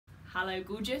Hello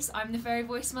gorgeous, I'm the Fairy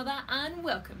Voice Mother and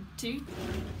welcome to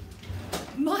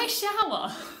my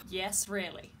shower. Yes,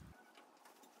 really.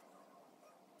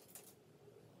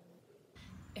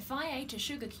 If I ate a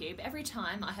sugar cube every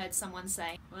time I heard someone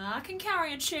say, well, I can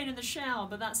carry a tune in the shower,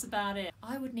 but that's about it,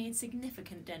 I would need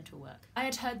significant dental work. I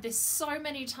had heard this so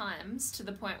many times to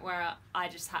the point where I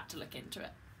just had to look into it.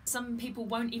 Some people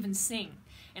won't even sing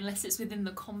unless it's within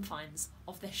the confines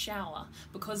of the shower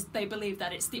because they believe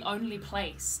that it's the only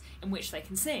place in which they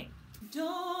can sing.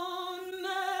 Don't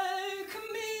make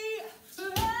me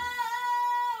close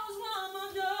one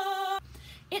more door.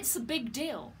 It's a big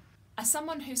deal. As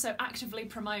someone who so actively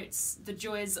promotes the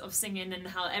joys of singing and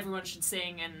how everyone should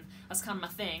sing, and that's kind of my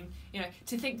thing, you know,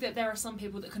 to think that there are some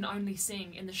people that can only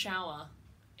sing in the shower,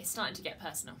 it's starting to get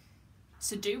personal.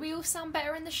 So do we all sound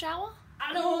better in the shower?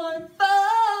 I don't want to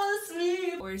fall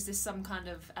asleep. Or is this some kind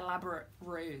of elaborate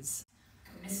ruse?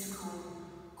 A mystical,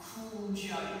 cruel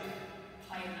joke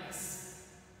played on us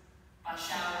by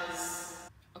showers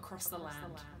across the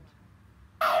land.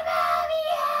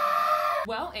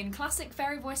 Well, in classic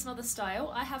Fairy Voice Mother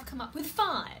style, I have come up with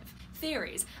 5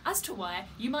 theories as to why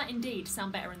you might indeed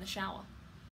sound better in the shower.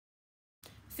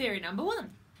 Theory number 1.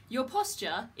 Your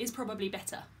posture is probably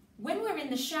better. When we're in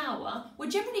the shower,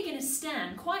 we're generally going to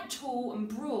stand quite tall and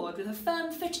broad with a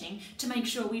firm footing to make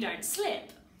sure we don't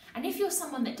slip. And if you're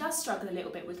someone that does struggle a little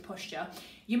bit with posture,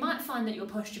 you might find that your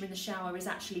posture in the shower is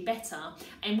actually better,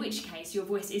 in which case your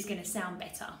voice is going to sound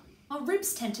better. Our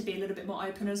ribs tend to be a little bit more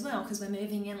open as well because we're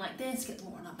moving in like this, get the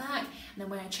water on our back, and then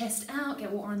wear our chest out, get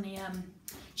water on the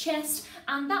chest,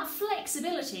 and that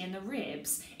flexibility in the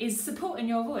ribs is supporting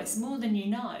your voice more than you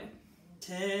know.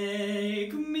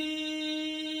 Take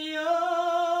me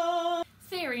on.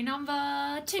 Theory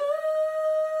number 2.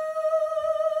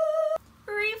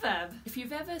 Reverb. If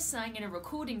you've ever sang in a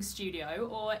recording studio,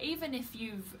 or even if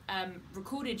you've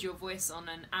recorded your voice on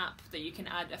an app that you can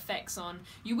add effects on,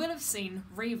 you will have seen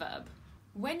reverb.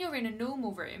 When you're in a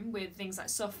normal room with things like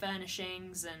soft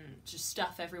furnishings and just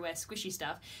stuff everywhere, squishy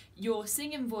stuff, your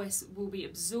singing voice will be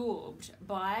absorbed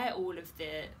by all of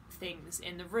the things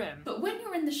in the room. But when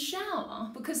you're in the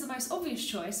shower, because the most obvious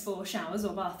choice for showers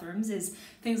or bathrooms is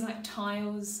things like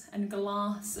tiles and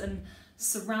glass and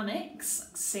ceramics,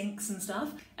 sinks and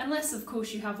stuff, unless of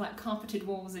course you have like carpeted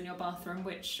walls in your bathroom,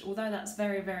 which although that's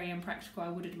very, very impractical, I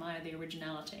would admire the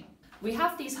originality. We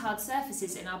have these hard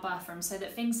surfaces in our bathroom so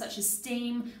that things such as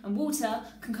steam and water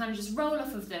can kind of just roll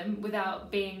off of them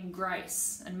without being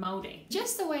gross and mouldy.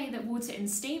 Just the way that water and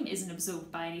steam isn't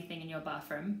absorbed by anything in your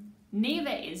bathroom,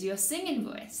 neither is your singing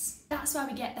voice. That's why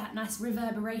we get that nice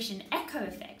reverberation echo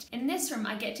effect. In this room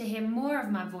I get to hear more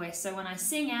of my voice, so when I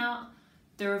sing out,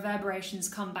 the reverberations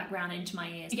come back round into my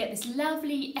ears. You get this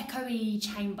lovely echoey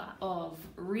chamber of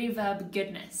reverb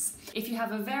goodness. If you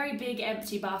have a very big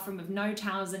empty bathroom with no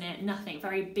towels in it, nothing,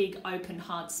 very big open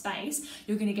hard space,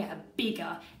 you're going to get a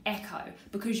bigger echo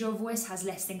because your voice has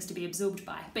less things to be absorbed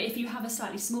by. But if you have a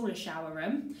slightly smaller shower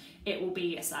room, it will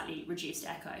be a slightly reduced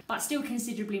echo, but still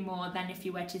considerably more than if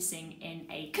you were to sing in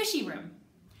a cushy room.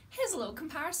 Here's a little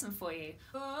comparison for you.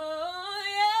 Oh,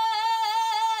 yeah.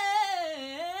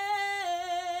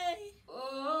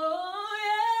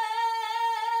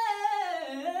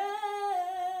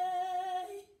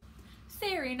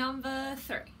 Theory number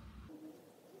 3.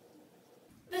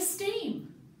 The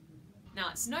steam. Now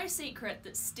it's no secret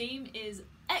that steam is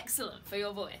excellent for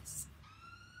your voice.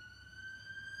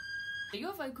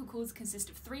 Your vocal cords consist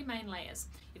of 3 main layers.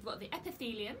 You've got the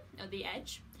epithelium at the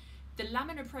edge, the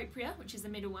lamina propria, which is the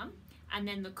middle one, and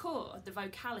then the core, the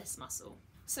vocalis muscle.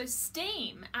 So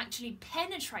steam actually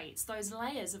penetrates those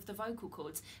layers of the vocal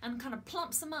cords and kind of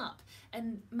plumps them up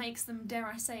and makes them, dare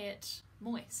I say it,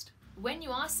 moist. When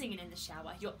you are singing in the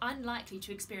shower, you're unlikely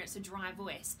to experience a dry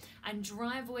voice, and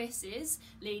dry voices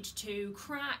lead to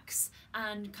cracks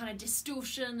and kind of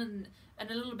distortion and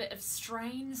a little bit of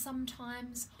strain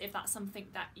sometimes. If that's something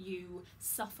that you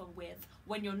suffer with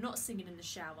when you're not singing in the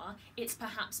shower, it's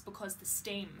perhaps because the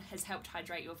steam has helped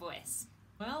hydrate your voice.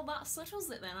 Well, that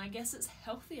settles it then. I guess it's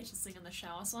healthier to sing in the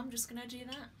shower, so I'm just gonna do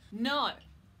that. No!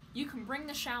 You can bring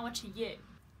the shower to you.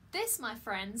 This, my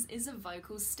friends, is a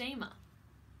vocal steamer.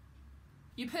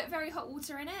 You put very hot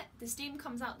water in it, the steam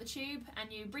comes out the tube,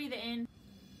 and you breathe it in.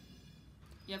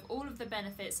 You have all of the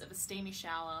benefits of a steamy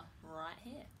shower right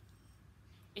here.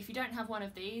 If you don't have one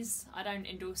of these, I don't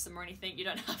endorse them or anything, you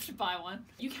don't have to buy one.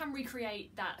 You can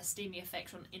recreate that steamy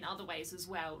effect in other ways as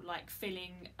well, like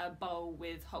filling a bowl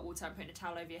with hot water and putting a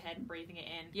towel over your head and breathing it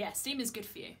in. Yeah, steam is good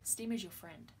for you. Steam is your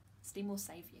friend. Steam will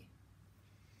save you.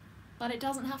 But it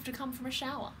doesn't have to come from a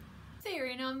shower.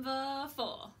 Theory number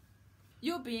 4.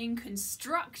 You're being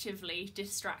constructively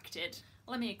distracted.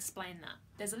 Let me explain that.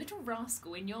 There's a little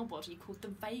rascal in your body called the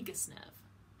vagus nerve.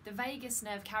 The vagus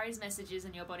nerve carries messages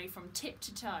in your body from tip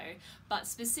to toe, but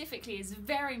specifically is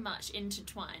very much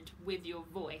intertwined with your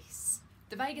voice.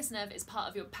 The vagus nerve is part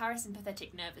of your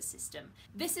parasympathetic nervous system.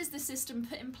 This is the system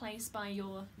put in place by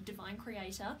your divine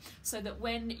creator so that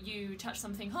when you touch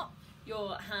something hot,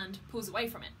 your hand pulls away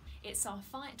from it. It's our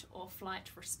fight or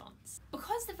flight response.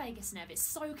 Because the vagus nerve is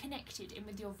so connected in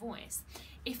with your voice,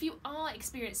 if you are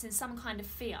experiencing some kind of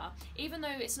fear, even though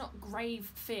it's not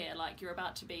grave fear like you're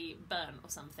about to be burnt or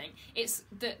something, it's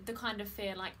the kind of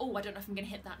fear like, oh, I don't know if I'm going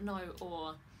to hit that note,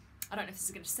 or I don't know if this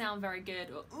is going to sound very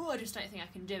good, or oh, I just don't think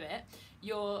I can do it,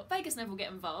 your vagus nerve will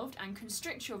get involved and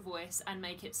constrict your voice and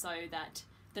make it so that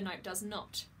the note does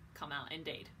not come out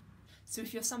indeed. So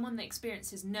if you're someone that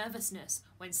experiences nervousness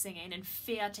when singing and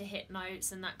fear to hit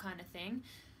notes and that kind of thing,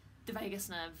 the vagus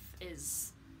nerve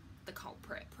is the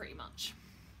culprit pretty much.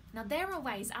 Now there are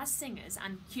ways as singers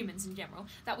and humans in general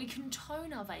that we can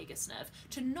tone our vagus nerve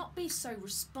to not be so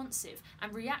responsive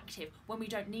and reactive when we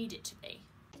don't need it to be.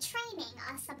 Training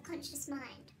our subconscious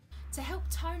mind. To help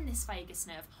tone this vagus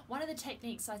nerve, one of the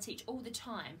techniques I teach all the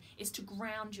time is to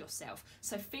ground yourself.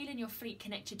 So feeling your feet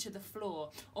connected to the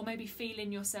floor, or maybe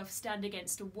feeling yourself stand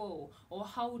against a wall, or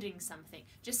holding something.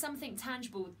 Just something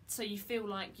tangible so you feel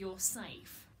like you're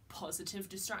safe. Positive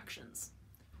distractions.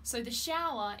 So the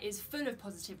shower is full of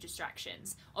positive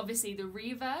distractions. Obviously the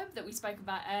reverb that we spoke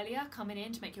about earlier coming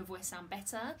in to make your voice sound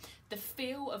better, the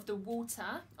feel of the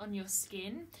water on your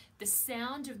skin, the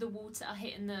sound of the water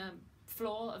hitting the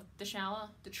floor of the shower,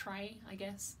 the tray, I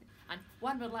guess. And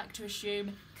one would like to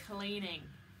assume cleaning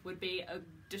would be a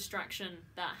distraction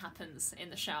that happens in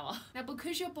the shower. Now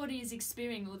because your body is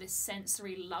experiencing all this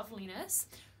sensory loveliness,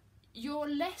 you're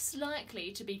less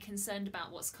likely to be concerned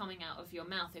about what's coming out of your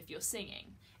mouth if you're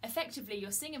singing. Effectively,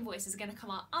 your singing voice is going to come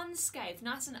out unscathed,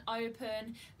 nice and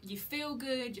open, you feel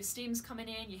good, your steam's coming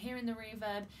in, you're hearing the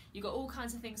reverb, you've got all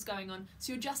kinds of things going on,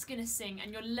 so you're just going to sing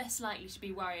and you're less likely to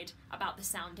be worried about the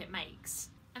sound it makes.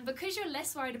 And because you're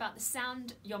less worried about the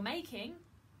sound you're making,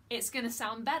 it's going to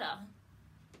sound better.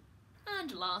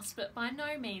 And last but by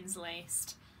no means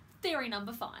least, theory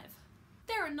number 5.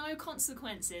 There are no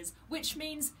consequences, which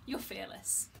means you're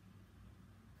fearless.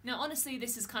 Now honestly,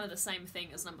 this is kind of the same thing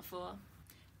as number 4.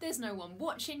 There's no one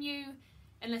watching you,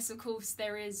 unless of course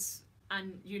there is,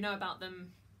 and you know about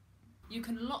them. You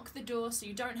can lock the door so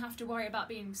you don't have to worry about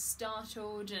being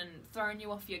startled and throwing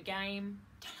you off your game.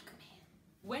 Don't look at me.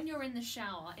 When you're in the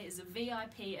shower, it is a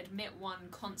VIP Admit 1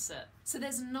 concert, so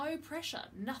there's no pressure,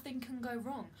 nothing can go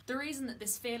wrong. The reason that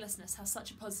this fearlessness has such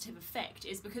a positive effect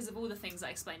is because of all the things I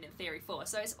explained in Theory 4,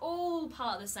 so it's all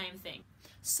part of the same thing.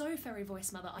 So Fairy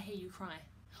Voice Mother, I hear you cry.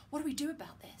 What do we do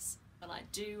about this? Well, I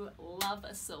do love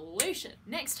a solution.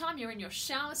 Next time you're in your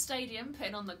shower stadium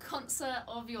putting on the concert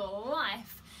of your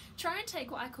life, try and take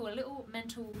what I call a little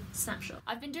mental snapshot.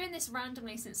 I've been doing this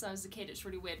randomly since I was a kid. It's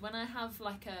really weird. When I have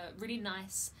like a really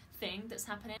nice thing that's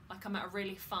happening, like I'm at a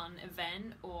really fun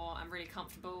event or I'm really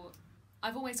comfortable,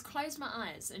 I've always closed my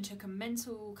eyes and took a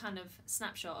mental kind of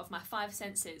snapshot of my 5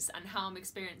 senses and how I'm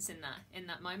experiencing that in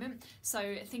that moment.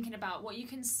 So thinking about what you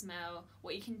can smell,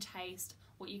 what you can taste,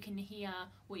 what you can hear,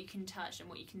 what you can touch and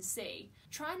what you can see.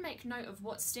 Try and make note of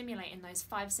what's stimulating those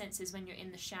 5 senses when you're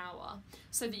in the shower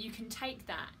so that you can take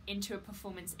that into a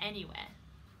performance anywhere.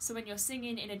 So when you're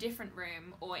singing in a different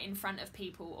room or in front of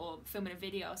people or filming a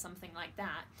video or something like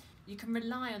that, you can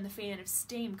rely on the feeling of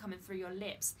steam coming through your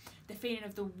lips, the feeling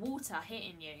of the water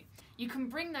hitting you. You can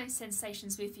bring those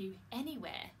sensations with you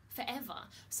anywhere, forever,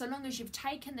 so long as you've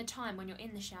taken the time when you're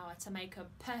in the shower to make a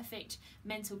perfect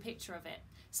mental picture of it,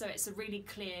 so it's a really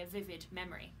clear, vivid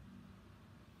memory.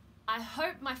 I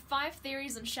hope my 5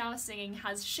 theories on shower singing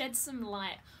has shed some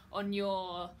light on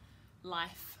your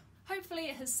life. Hopefully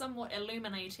it has somewhat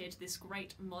illuminated this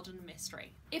great modern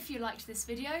mystery. If you liked this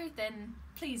video, then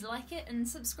please like it and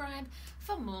subscribe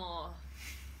for more.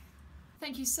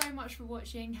 Thank you so much for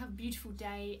watching, have a beautiful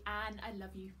day, and I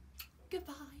love you.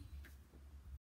 Goodbye.